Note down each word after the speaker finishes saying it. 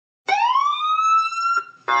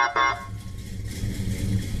Driver's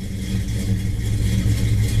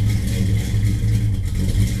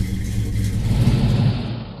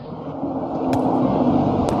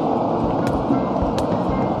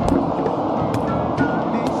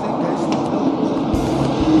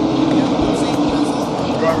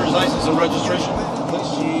license and registration.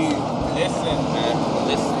 Listen, man.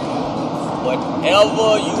 Listen.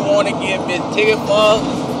 Whatever you want to give me a ticket for,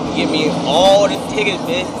 give me all the tickets,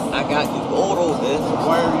 bitch. I got the photo, bitch.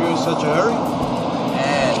 Why are you in such a hurry?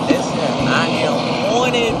 Man, listen, I am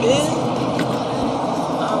on it, bitch.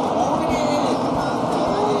 I'm on it.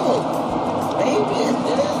 Oh, baby,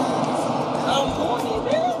 bitch. I'm on it,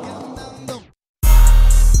 bitch.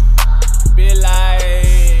 Be like,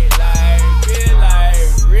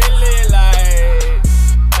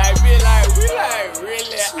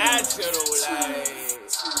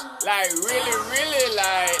 really, really,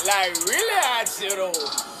 really, I should,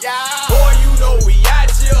 yeah.